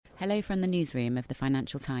Hello from the newsroom of the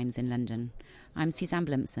Financial Times in London. I'm Suzanne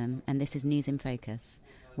Blumpson, and this is News in Focus,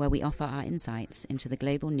 where we offer our insights into the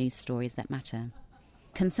global news stories that matter.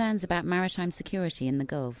 Concerns about maritime security in the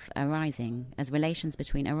Gulf are rising as relations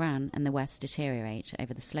between Iran and the West deteriorate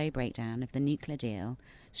over the slow breakdown of the nuclear deal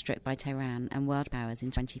struck by Tehran and world powers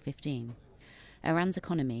in 2015. Iran's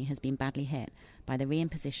economy has been badly hit by the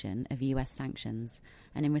reimposition of US sanctions,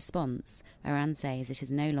 and in response, Iran says it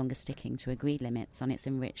is no longer sticking to agreed limits on its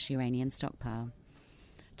enriched uranium stockpile.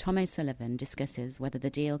 Tom O'Sullivan discusses whether the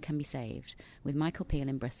deal can be saved with Michael Peel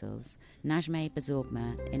in Brussels, Najmeh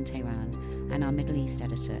Bazorgma in Tehran, and our Middle East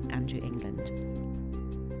editor, Andrew England.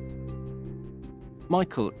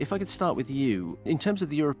 Michael, if I could start with you. In terms of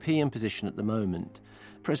the European position at the moment,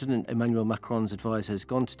 President Emmanuel Macron's advisor has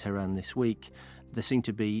gone to Tehran this week. There seem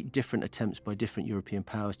to be different attempts by different European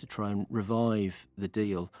powers to try and revive the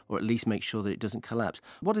deal, or at least make sure that it doesn't collapse.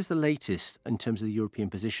 What is the latest in terms of the European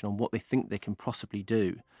position on what they think they can possibly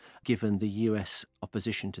do, given the US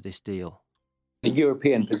opposition to this deal? The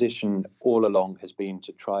European position all along has been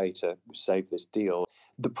to try to save this deal.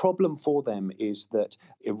 The problem for them is that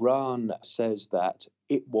Iran says that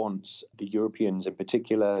it wants the Europeans in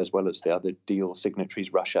particular, as well as the other deal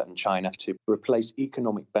signatories, Russia and China, to replace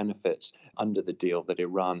economic benefits under the deal that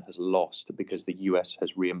Iran has lost because the US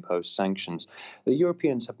has reimposed sanctions. The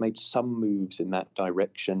Europeans have made some moves in that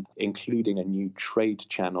direction, including a new trade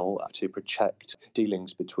channel to protect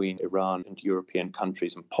dealings between Iran and European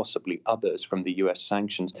countries and possibly others from the US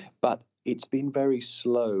sanctions. But it's been very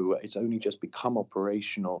slow. It's only just become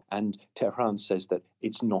operational, and Tehran says that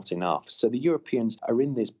it's not enough. So the Europeans are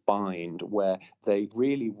in this bind where they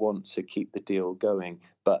really want to keep the deal going,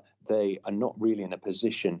 but they are not really in a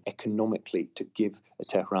position economically to give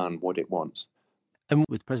Tehran what it wants. And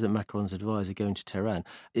with President Macron's advisor going to Tehran,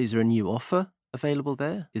 is there a new offer available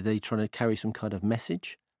there? Are they trying to carry some kind of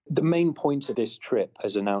message? The main point of this trip,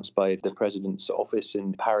 as announced by the president's office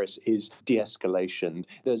in Paris, is de-escalation.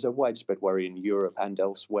 There's a widespread worry in Europe and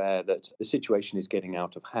elsewhere that the situation is getting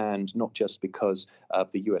out of hand, not just because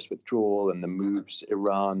of the US withdrawal and the moves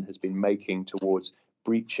Iran has been making towards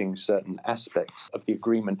breaching certain aspects of the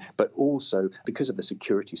agreement, but also because of the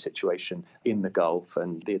security situation in the Gulf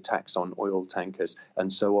and the attacks on oil tankers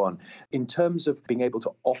and so on. In terms of being able to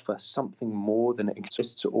offer something more than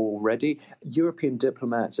exists already, European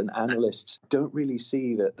diplomats and analysts don't really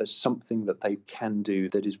see that there's something that they can do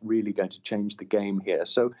that is really going to change the game here.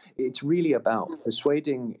 So it's really about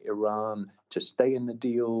persuading Iran to stay in the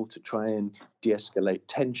deal, to try and de-escalate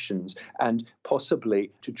tensions, and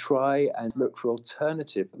possibly to try and look for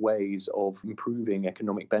alternative ways of improving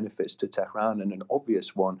economic benefits to Tehran. And an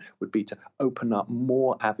obvious one would be to open up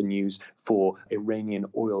more avenues for Iranian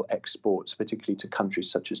oil exports, particularly to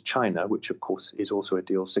countries such as China, which of course is also a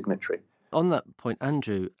deal signatory. On that point,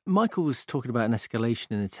 Andrew, Michael was talking about an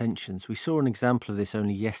escalation in the tensions. We saw an example of this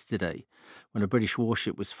only yesterday when a British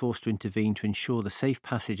warship was forced to intervene to ensure the safe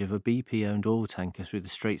passage of a BP-owned oil tanker through the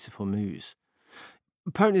Straits of Hormuz.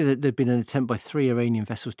 Apparently there'd been an attempt by 3 Iranian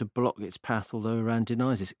vessels to block its path, although Iran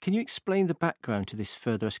denies this. Can you explain the background to this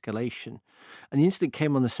further escalation? And the incident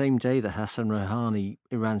came on the same day that Hassan Rouhani,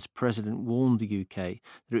 Iran's president, warned the UK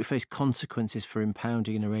that it would face consequences for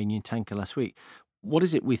impounding an Iranian tanker last week. What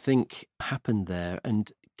is it we think happened there?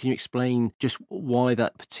 And can you explain just why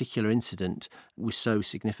that particular incident was so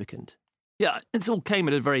significant? Yeah, it all came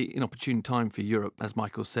at a very inopportune time for Europe, as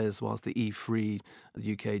Michael says, whilst the E3,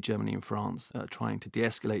 the UK, Germany and France are trying to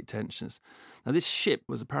de-escalate tensions. Now, this ship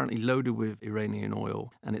was apparently loaded with Iranian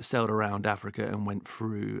oil, and it sailed around Africa and went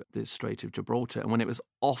through the Strait of Gibraltar. And when it was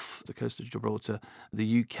off the coast of Gibraltar,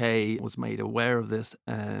 the UK was made aware of this,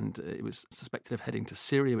 and it was suspected of heading to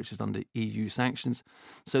Syria, which is under EU sanctions.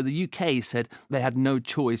 So the UK said they had no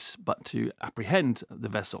choice but to apprehend the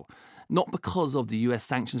vessel. Not because of the US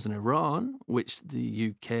sanctions on Iran, which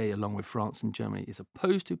the UK, along with France and Germany, is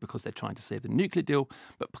opposed to because they're trying to save the nuclear deal,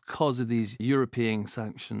 but because of these European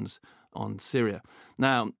sanctions on Syria.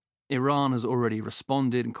 Now, Iran has already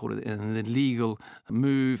responded and called it an illegal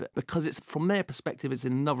move because it's, from their perspective, it's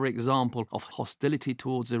another example of hostility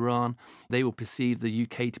towards Iran. They will perceive the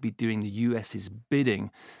UK to be doing the US's bidding.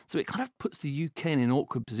 So it kind of puts the UK in an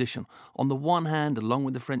awkward position. On the one hand, along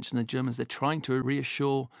with the French and the Germans, they're trying to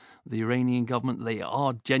reassure the Iranian government that they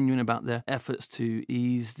are genuine about their efforts to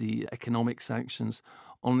ease the economic sanctions.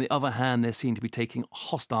 On the other hand, they seem to be taking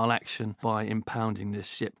hostile action by impounding this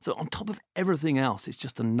ship. So on top of everything else, it's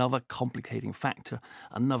just another complicating factor,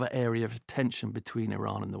 another area of tension between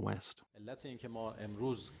Iran and the West. علت اینکه ما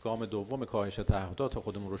امروز گام دوم کاهش تعهدات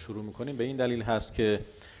خودمون رو شروع می‌کنیم به این دلیل هست که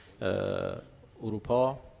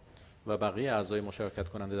اروپا و بقیه اعضای مشارکت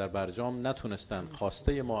کننده در برجام نتونستن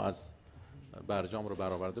خواسته ما از برجام رو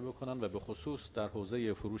برآورده بکنن و به خصوص در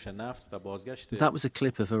حوزه فروش نفت و بازگشت. That was a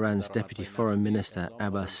clip of Iran's Deputy Foreign Minister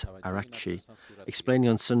Abbas Araghchi explaining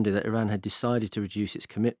on Sunday that Iran had decided to reduce its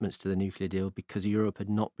commitments to the nuclear deal because Europe had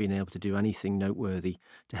not been able to do anything noteworthy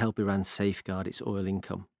to help Iran safeguard its oil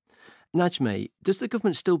income. Najmeh, does the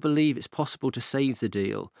government still believe it's possible to save the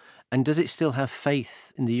deal? And does it still have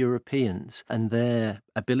faith in the Europeans and their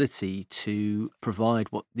ability to provide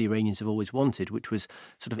what the Iranians have always wanted, which was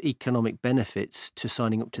sort of economic benefits to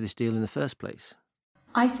signing up to this deal in the first place?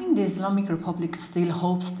 I think the Islamic Republic still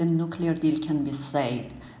hopes the nuclear deal can be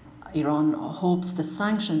saved. Iran hopes the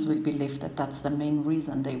sanctions will be lifted. That's the main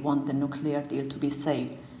reason they want the nuclear deal to be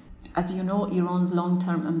saved. As you know, Iran's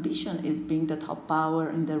long-term ambition is being the top power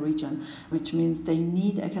in the region, which means they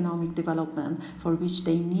need economic development, for which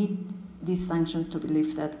they need these sanctions to be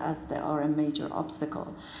lifted as they are a major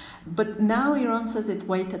obstacle. But now Iran says it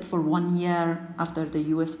waited for 1 year after the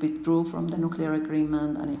US withdrew from the nuclear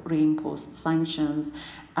agreement and it reimposed sanctions,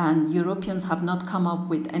 and Europeans have not come up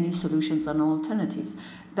with any solutions and alternatives.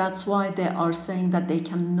 That's why they are saying that they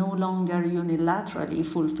can no longer unilaterally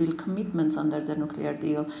fulfill commitments under the nuclear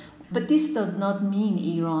deal. But this does not mean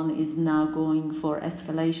Iran is now going for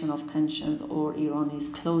escalation of tensions or Iran is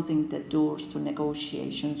closing the doors to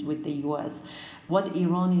negotiations with the US. What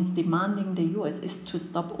Iran is demanding the US is to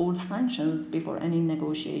stop all sanctions before any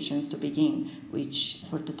negotiations to begin, which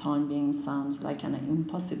for the time being sounds like an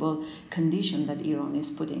impossible condition that Iran is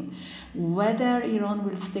putting. Whether Iran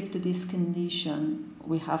will stick to this condition,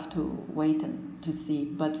 we have to wait and to see.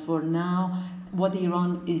 But for now, what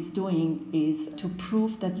Iran is doing is to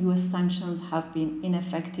prove that US sanctions have been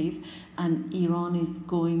ineffective and Iran is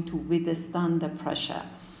going to withstand the pressure.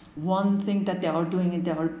 One thing that they are doing is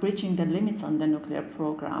they are breaching the limits on the nuclear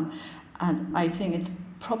program, and I think it's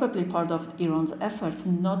probably part of Iran's efforts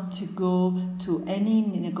not to go to any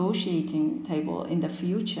negotiating table in the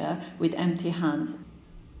future with empty hands.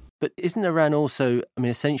 But isn't Iran also,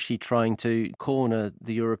 essentially trying to corner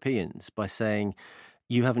the Europeans by saying,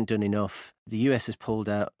 you haven't done enough, the US has pulled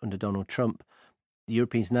out under Donald Trump, the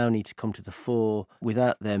Europeans now need to come to the fore,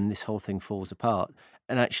 without them this whole thing falls apart?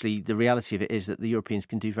 And actually the reality of it is that the Europeans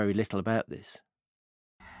can do very little about this.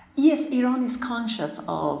 Yes, Iran is conscious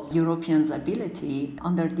of Europeans' ability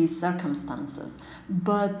under these circumstances.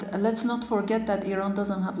 But let's not forget that Iran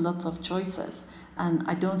doesn't have lots of choices. And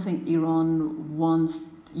I don't think Iran wants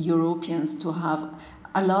Europeans to have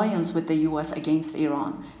alliance with the US against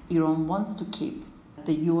Iran. Iran wants to keep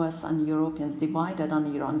the US and Europeans divided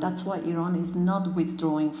on Iran. That's why Iran is not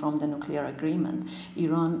withdrawing from the nuclear agreement.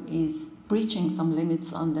 Iran is breaching some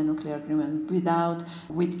limits on the nuclear agreement without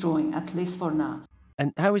withdrawing, at least for now.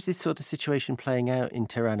 And how is this sort of situation playing out in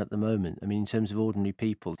Tehran at the moment? In terms of ordinary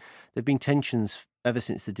people, there have been tensions ever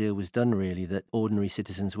since the deal was done, really, that ordinary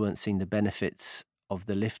citizens weren't seeing the benefits of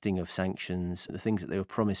the lifting of sanctions, the things that they were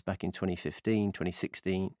promised back in 2015,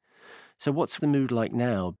 2016. So what's the mood like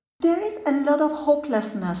now? There is a lot of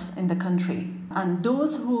hopelessness in the country, and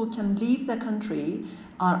those who can leave the country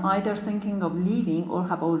are either thinking of leaving or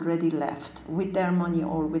have already left, with their money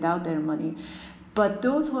or without their money. But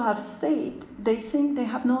those who have stayed, they think they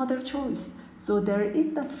have no other choice. So there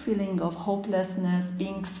is that feeling of hopelessness,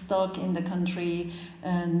 being stuck in the country,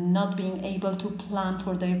 and not being able to plan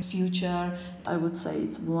for their future. I would say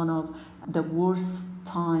it's one of the worst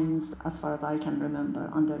times, as far as I can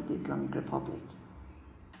remember, under the Islamic Republic.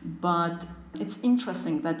 But it's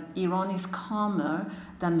interesting that Iran is calmer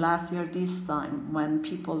than last year this time, when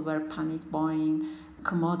people were panic buying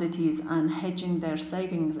commodities and hedging their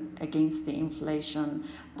savings against the inflation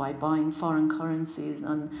by buying foreign currencies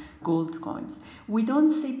and gold coins. We don't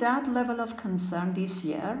see that level of concern this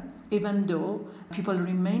year, even though people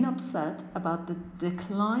remain upset about the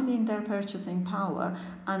decline in their purchasing power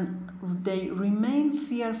and they remain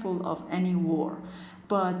fearful of any war.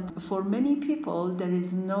 But for many people, there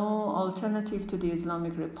is no alternative to the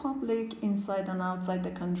Islamic Republic inside and outside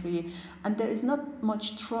the country, and there is not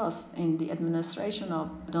much trust in the administration of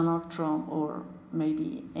Donald Trump or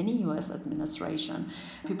maybe any US administration.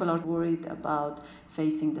 People are worried about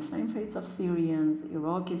facing the same fates of Syrians,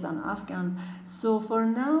 Iraqis, and Afghans. So for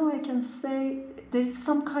now, I can say there is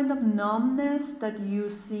some kind of numbness that you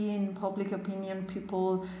see in public opinion.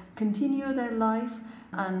 People continue their life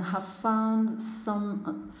and have found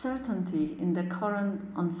some certainty in the current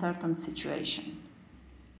uncertain situation.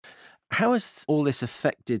 How has all this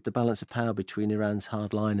affected the balance of power between Iran's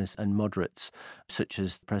hardliners and moderates, such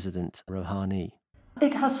as President Rouhani?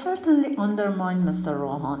 It has certainly undermined Mr.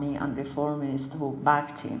 Rouhani and reformists who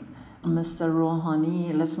backed him. Mr.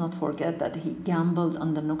 Rouhani, let's not forget that he gambled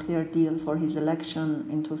on the nuclear deal for his election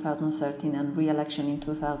in 2013 and re-election in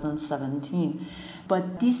 2017.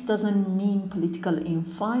 But this doesn't mean political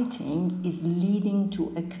infighting is leading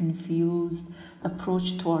to a confused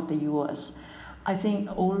approach toward the US. I think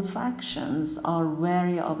all factions are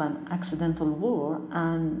wary of an accidental war,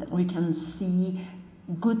 and we can see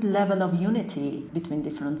good level of unity between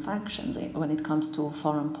different factions when it comes to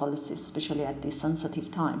foreign policy, especially at this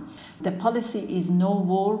sensitive time. The policy is no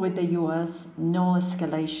war with the US, no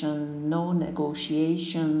escalation, no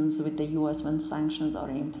negotiations with the US when sanctions are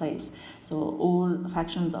in place. So all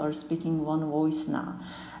factions are speaking one voice now.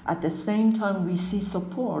 At the same time, we see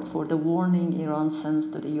support for the warning Iran sends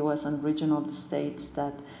to the US and regional states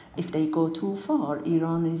that if they go too far,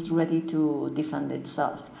 Iran is ready to defend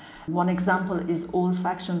itself. One example is all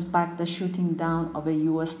factions backed the shooting down of a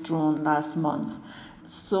US drone last month.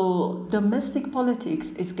 So domestic politics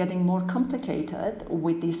is getting more complicated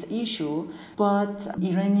with this issue, but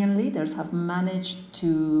Iranian leaders have managed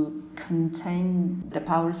to contain the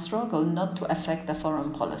power struggle, not to affect the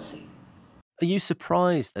foreign policy. Are you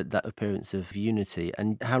surprised at that appearance of unity,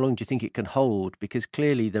 and how long do you think it can hold? Because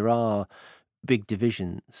clearly there are big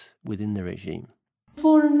divisions within the regime.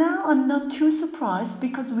 For now, I'm not too surprised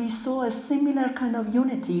because we saw a similar kind of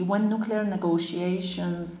unity when nuclear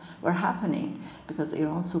negotiations were happening, because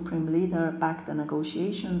Iran's supreme leader backed the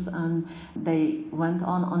negotiations and they went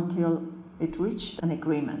on until it reached an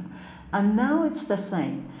agreement. And now it's the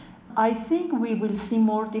same. I think we will see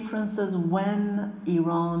more differences when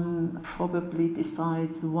Iran probably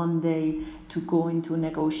decides one day to go into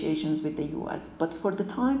negotiations with the US. But for the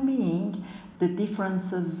time being, the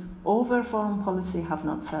differences over foreign policy have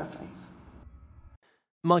not surfaced.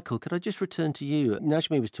 Michael, could I just return to you?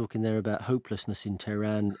 Najmi was talking there about hopelessness in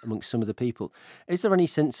Tehran amongst some of the people. Is there any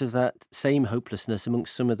sense of that same hopelessness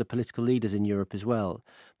amongst some of the political leaders in Europe as well?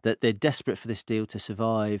 That they're desperate for this deal to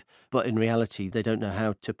survive, but in reality they don't know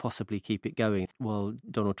how to possibly keep it going while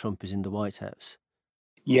Donald Trump is in the White House?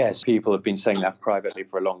 Yes, people have been saying that privately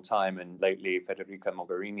for a long time, and lately Federica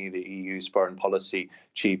Mogherini, the EU's foreign policy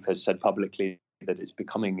chief, has said publicly that it's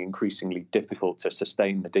becoming increasingly difficult to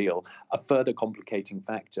sustain the deal. A further complicating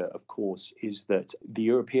factor, of course, is that the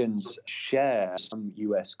Europeans share some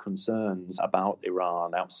US concerns about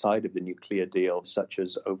Iran outside of the nuclear deal, such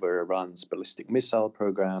as over Iran's ballistic missile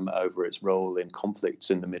program, over its role in conflicts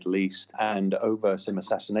in the Middle East, and over some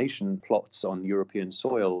assassination plots on European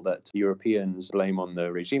soil that Europeans blame on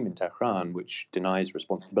the regime in Tehran, which denies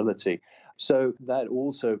responsibility. So that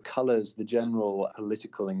also colours the general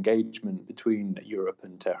political engagement between Europe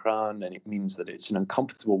and Tehran, and it means that it's an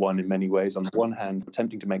uncomfortable one in many ways. On the one hand,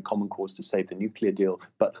 attempting to make common cause to save the nuclear deal,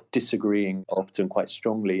 but disagreeing often quite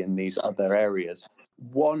strongly in these other areas.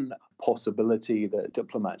 One possibility that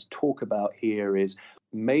diplomats talk about here is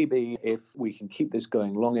maybe if we can keep this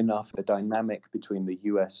going long enough, the dynamic between the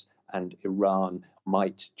US and Iran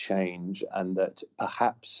might change, and that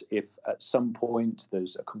perhaps if at some point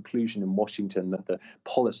there's a conclusion in Washington that the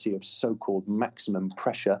policy of so-called maximum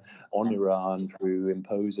pressure on Iran through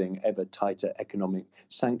imposing ever tighter economic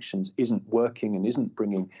sanctions isn't working and isn't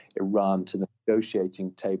bringing Iran to the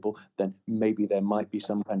negotiating table, then maybe there might be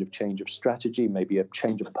some kind of change of strategy, maybe a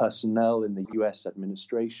change of personnel in the US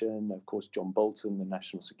administration. Of course, John Bolton, the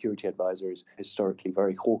National Security Advisor, is historically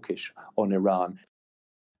very hawkish on Iran.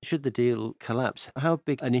 Should the deal collapse, how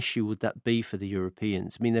big an issue would that be for the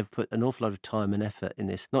Europeans? I mean, they've put an awful lot of time and effort in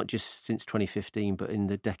this, not just since 2015, but in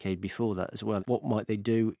the decade before that as well. What might they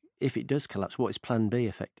do if it does collapse? What is Plan B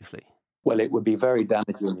effectively? Well, it would be very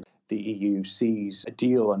damaging. The EU sees a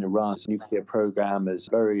deal on Iran's nuclear program as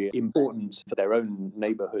very important for their own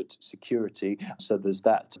neighborhood security. So there's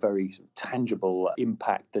that very tangible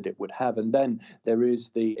impact that it would have. And then there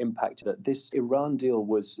is the impact that this Iran deal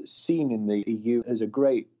was seen in the EU as a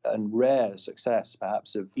great and rare success,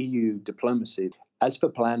 perhaps, of EU diplomacy. As for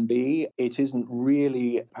Plan B, it isn't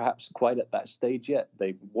really perhaps quite at that stage yet.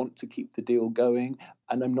 They want to keep the deal going,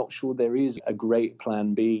 and I'm not sure there is a great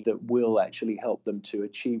Plan B that will actually help them to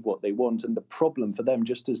achieve what they want. And the problem for them,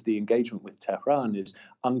 just as the engagement with Tehran is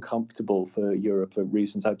uncomfortable for Europe for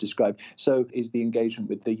reasons I've described, so is the engagement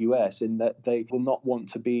with the US, in that they will not want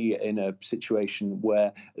to be in a situation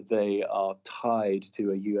where they are tied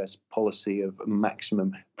to a US policy of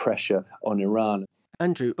maximum pressure on Iran.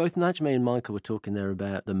 Andrew, both Najmi and Michael were talking there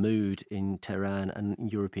about the mood in Tehran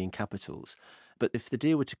and European capitals. But if the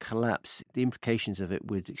deal were to collapse, the implications of it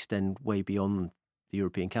would extend way beyond the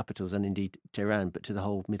European capitals and indeed Tehran, but to the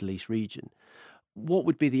whole Middle East region. What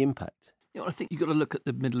would be the impact? I think you've got to look at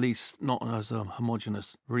the Middle East not as a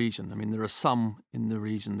homogenous region. I mean, there are some in the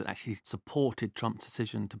region that actually supported Trump's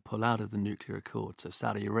decision to pull out of the nuclear accord. So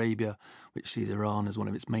Saudi Arabia, which sees Iran as one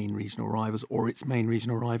of its main regional rivals, or its main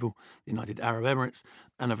regional rival, the United Arab Emirates,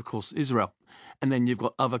 and of course Israel. And then you've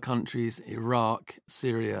got other countries, Iraq,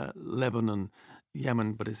 Syria, Lebanon,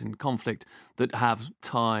 Yemen, but is in conflict, that have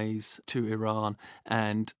ties to Iran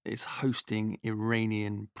and is hosting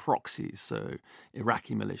Iranian proxies, so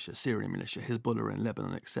Iraqi militia, Syrian militia, Hezbollah in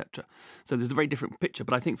Lebanon, etc. So there's a very different picture,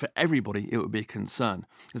 but I think for everybody it would be a concern,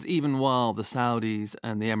 because even while the Saudis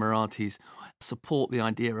and the Emiratis support the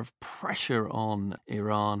idea of pressure on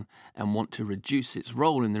Iran and want to reduce its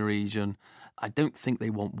role in the region, I don't think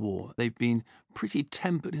they want war. They've been pretty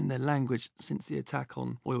tempered in their language since the attack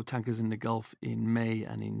on oil tankers in the Gulf in May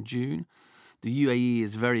and in June. The UAE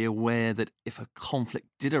is very aware that if a conflict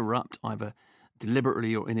did erupt, either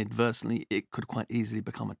deliberately or inadvertently, it could quite easily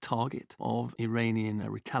become a target of Iranian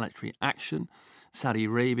retaliatory action. Saudi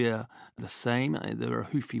Arabia, the same. There are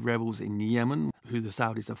Houthi rebels in Yemen who the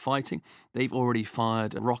Saudis are fighting. They've already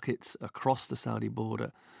fired rockets across the Saudi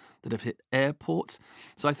border that have hit airports.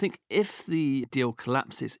 So I think if the deal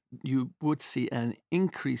collapses, you would see an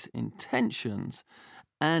increase in tensions.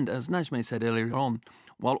 And as Najmeh said earlier on,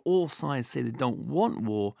 while all sides say they don't want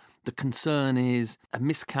war, the concern is a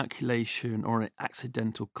miscalculation or an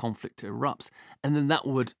accidental conflict erupts. And then that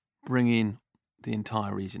would bring in the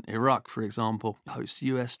entire region. Iraq, for example, hosts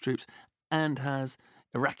US troops and has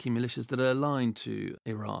Iraqi militias that are aligned to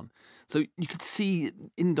Iran. So you could see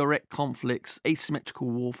indirect conflicts, asymmetrical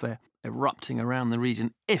warfare erupting around the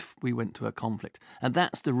region if we went to a conflict. And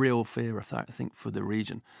that's the real fear, I think, for the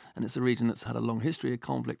region. And it's a region that's had a long history of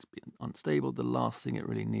conflicts, been unstable. The last thing it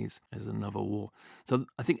really needs is another war. So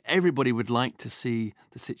I think everybody would like to see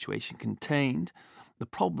the situation contained. The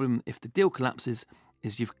problem, if the deal collapses,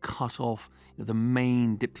 is you've cut off the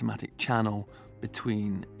main diplomatic channel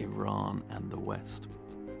between Iran and the West.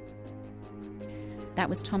 That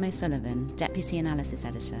was Tom O'Sullivan, Deputy Analysis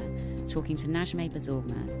Editor, talking to Najmeh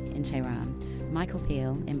Bozorgma in Tehran, Michael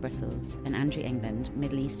Peel in Brussels, and Andrew England,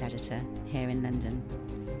 Middle East Editor, here in London.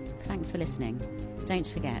 Thanks for listening. Don't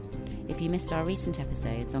forget, if you missed our recent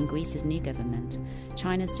episodes on Greece's new government,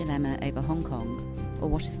 China's dilemma over Hong Kong, or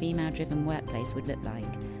what a female-driven workplace would look like,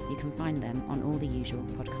 you can find them on all the usual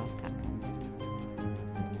podcast platforms.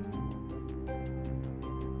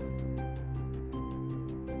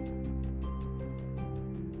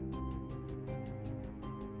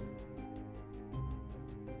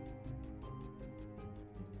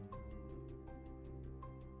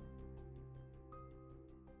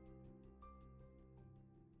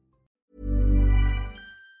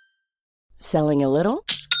 Selling a little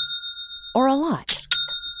or a lot?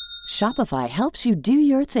 Shopify helps you do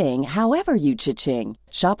your thing however you cha-ching.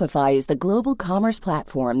 Shopify is the global commerce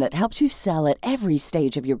platform that helps you sell at every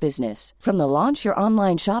stage of your business. From the launch your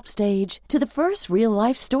online shop stage to the first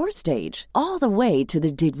real-life store stage, all the way to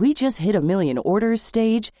the did we just hit a million orders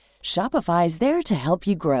stage. Shopify is there to help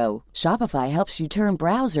you grow. Shopify helps you turn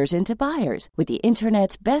browsers into buyers with the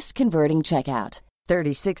internet's best converting checkout.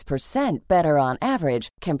 36% better on average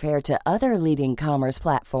compared to other leading commerce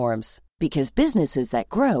platforms. Because businesses that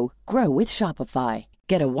grow, grow with Shopify.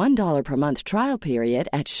 Get a $1 per month trial period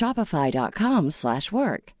at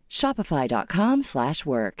shopify.com/work.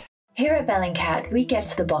 Shopify.com/work. Here at Bellingcat, we get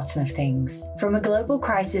to the bottom of things. From a global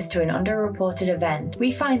crisis to an underreported event,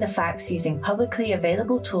 we find the facts using publicly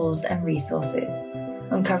available tools and resources,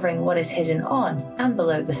 uncovering what is hidden on and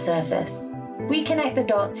below the surface. We connect the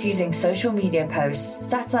dots using social media posts,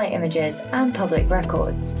 satellite images, and public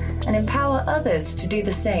records, and empower others to do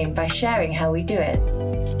the same by sharing how we do it.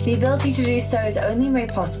 The ability to do so is only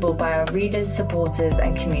made possible by our readers, supporters,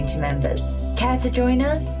 and community members. Care to join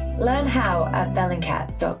us? Learn how at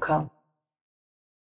bellingcat.com.